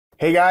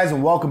Hey guys,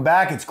 and welcome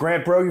back. It's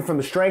Grant Broggi from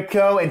the Strength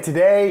Co. And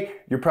today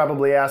you're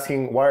probably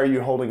asking, why are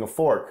you holding a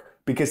fork?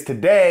 Because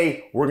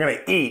today we're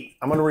gonna eat.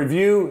 I'm gonna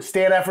review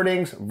Stan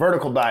Efferding's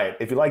vertical diet.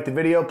 If you like the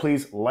video,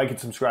 please like and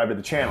subscribe to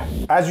the channel.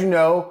 As you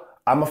know,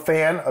 I'm a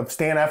fan of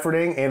Stan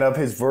Efferding and of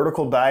his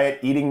vertical diet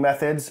eating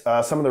methods.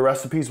 Some of the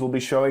recipes we'll be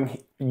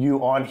showing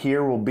you on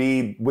here will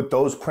be with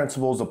those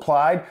principles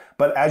applied.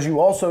 But as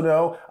you also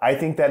know, I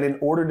think that in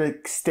order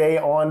to stay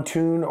on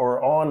tune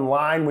or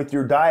online with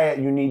your diet,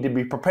 you need to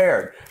be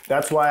prepared.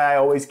 That's why I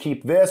always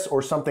keep this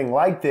or something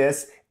like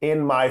this in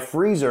my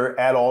freezer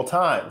at all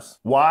times.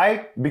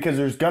 Why? Because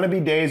there's gonna be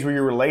days where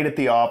you're late at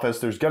the office,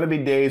 there's gonna be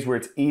days where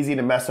it's easy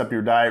to mess up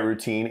your diet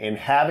routine, and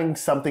having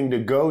something to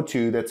go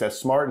to that's a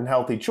smart and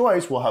healthy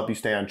choice will help you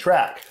stay on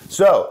track.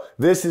 So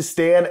this is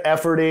Stan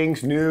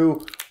Efferding's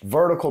new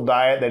vertical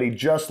diet that he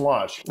just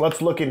launched.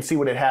 Let's look and see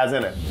what it has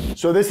in it.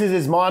 So this is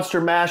his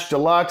Monster Mash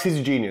Deluxe. He's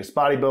a genius.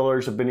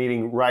 Bodybuilders have been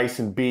eating rice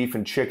and beef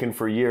and chicken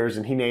for years,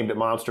 and he named it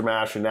Monster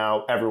Mash, and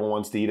now everyone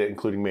wants to eat it,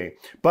 including me.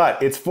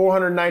 But it's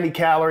 490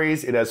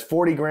 calories. It has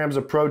 40 grams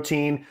of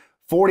protein,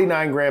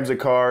 49 grams of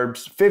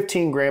carbs,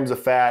 15 grams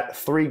of fat,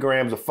 3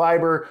 grams of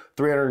fiber,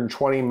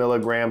 320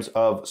 milligrams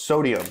of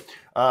sodium.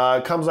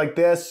 It comes like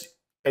this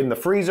in the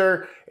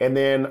freezer, and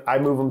then I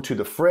move them to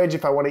the fridge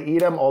if I want to eat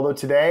them. Although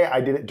today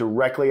I did it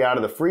directly out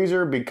of the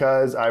freezer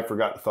because I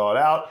forgot to thaw it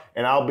out,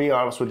 and I'll be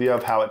honest with you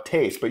of how it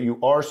tastes, but you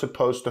are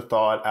supposed to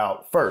thaw it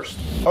out first.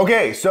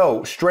 Okay,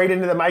 so straight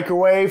into the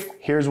microwave.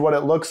 Here's what it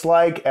looks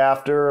like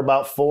after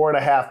about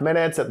 4.5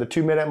 minutes. At the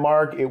 2-minute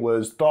mark, it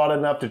was thawed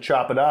enough to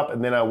chop it up,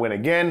 and then I went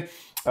again.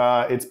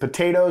 It's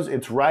potatoes,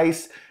 it's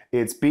rice,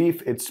 it's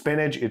beef, it's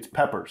spinach, it's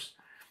peppers.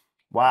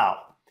 Wow,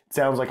 it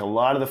sounds like a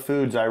lot of the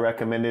foods I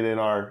recommended in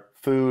our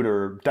food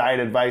or diet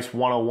advice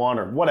 101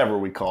 or whatever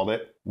we called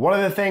it. One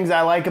of the things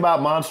I like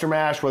about Monster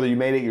Mash, whether you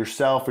made it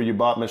yourself or you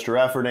bought Mr.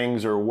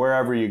 Efferding's or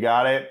wherever you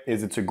got it,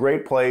 is it's a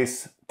great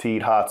place to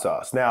eat hot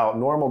sauce. Now,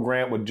 normal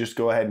Grant would just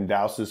go ahead and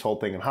douse this whole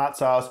thing in hot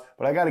sauce,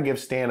 but I gotta give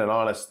Stan an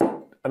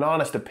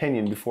honest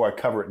opinion before I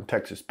cover it in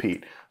Texas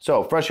Pete.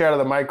 So, fresh out of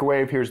the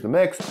microwave, here's the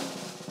mix.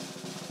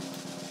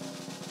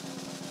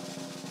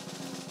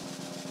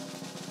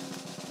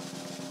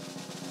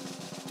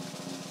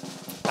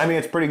 I mean,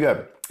 it's pretty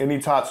good. It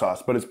needs hot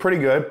sauce, but it's pretty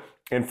good.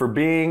 And for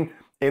being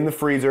in the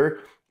freezer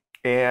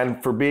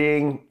and for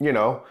being, you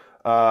know,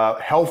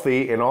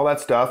 healthy and all that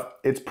stuff,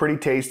 it's pretty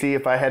tasty.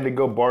 If I had to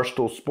go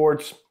Barstool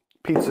Sports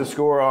pizza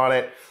score on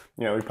it,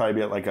 you know, we'd probably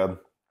be at like a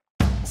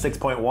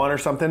 6.1 or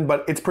something,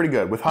 but it's pretty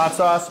good. With hot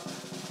sauce,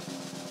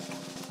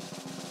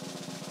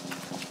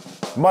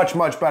 much,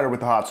 much better with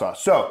the hot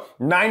sauce. So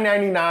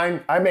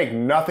 $9.99, I make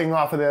nothing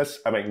off of this.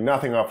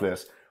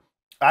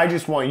 I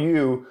just want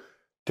you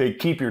to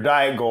keep your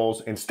diet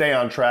goals and stay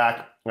on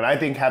track. And I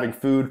think having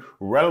food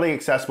readily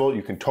accessible,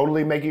 you can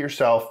totally make it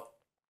yourself,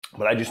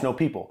 but I just know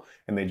people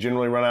and they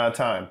generally run out of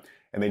time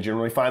and they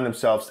generally find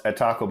themselves at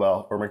Taco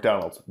Bell or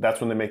McDonald's.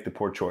 That's when they make the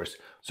poor choice.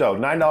 So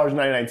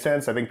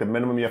 $9.99, I think the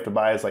minimum you have to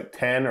buy is like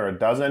 10 or a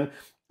dozen.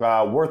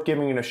 Worth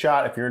giving it a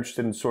shot if you're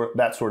interested in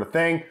that sort of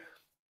thing.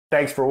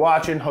 Thanks for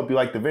watching. Hope you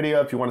liked the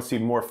video. If you want to see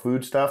more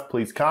food stuff,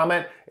 please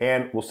comment,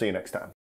 and we'll see you next time.